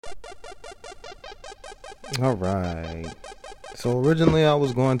All right. So originally I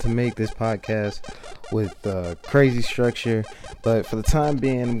was going to make this podcast with crazy structure, but for the time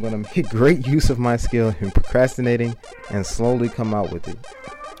being, I'm going to make great use of my skill in procrastinating and slowly come out with it.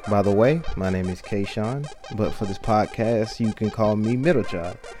 By the way, my name is Kayshawn, but for this podcast, you can call me Middle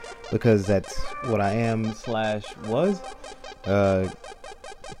Child because that's what I am / was.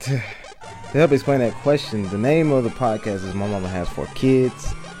 To help explain that question, the name of the podcast is My Mama Has 4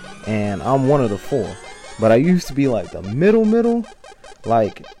 Kids, and I'm one of the 4. But I used to be like the middle,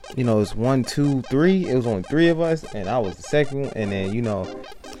 like, it's 1, 2, 3. It was only 3 of us, and I was the second one. And then,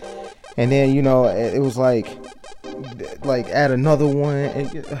 it was like add another one.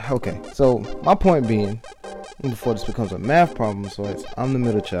 And, okay, so my point being, before this becomes a math problem, so I'm the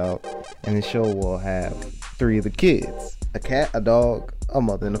middle child, and the show will have 3 of the kids: a cat, a dog, a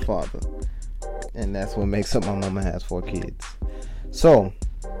mother, and a father. And that's what makes up My Mama Has 4 Kids. So,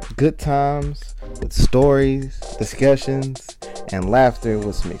 good times with stories, discussions, and laughter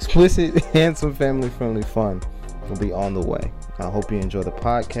with some explicit and some family-friendly fun will be on the way. I hope you enjoy the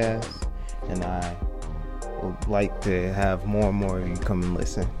podcast, and I would like to have more and more of you come and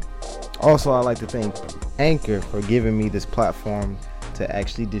listen. Also, I'd like to thank Anchor for giving me this platform to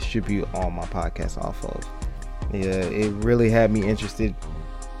actually distribute all my podcasts off of. Yeah, it really had me interested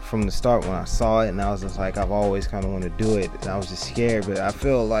from the start when I saw it, and I was just like, I've always kind of wanted to do it, and I was just scared, but I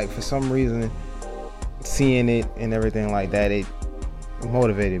feel like for some reason seeing it and everything like that, it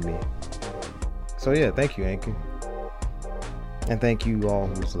motivated me. So yeah, thank you, Anchor, and thank you all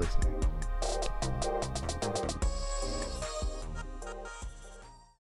who's listening.